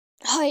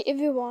Hi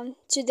everyone,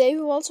 today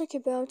we will talk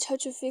about how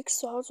to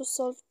fix or how to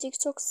solve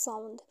TikTok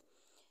sound.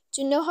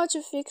 To know how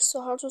to fix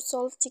or how to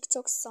solve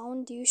TikTok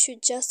sound, you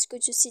should just go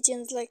to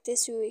settings like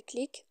this. You will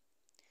click.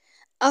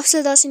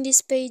 After that, in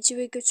this page you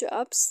will go to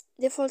apps,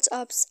 default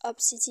apps,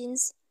 app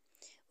settings.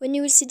 When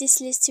you will see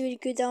this list, you will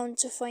go down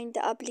to find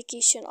the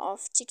application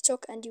of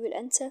TikTok and you will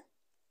enter.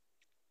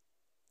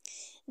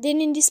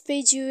 Then in this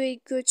page you will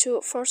go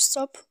to force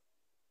stop.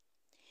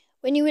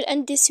 When you will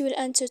end this, you will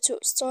enter to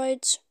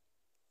storage.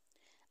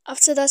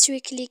 After that you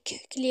will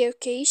click clear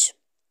cache.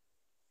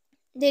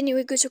 Then you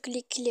will go to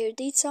click clear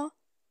data.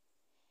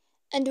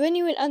 And when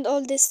you will end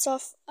all this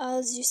stuff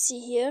as you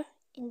see here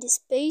in this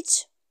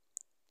page,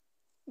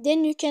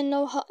 then you can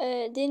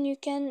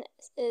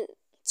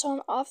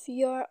turn off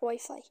your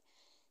Wi-Fi.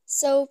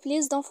 So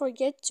please don't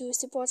forget to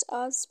support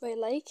us by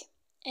like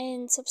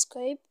and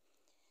subscribe.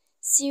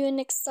 See you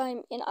next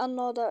time in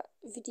another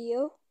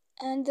video,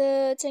 and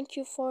thank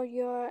you for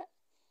your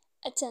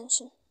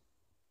attention.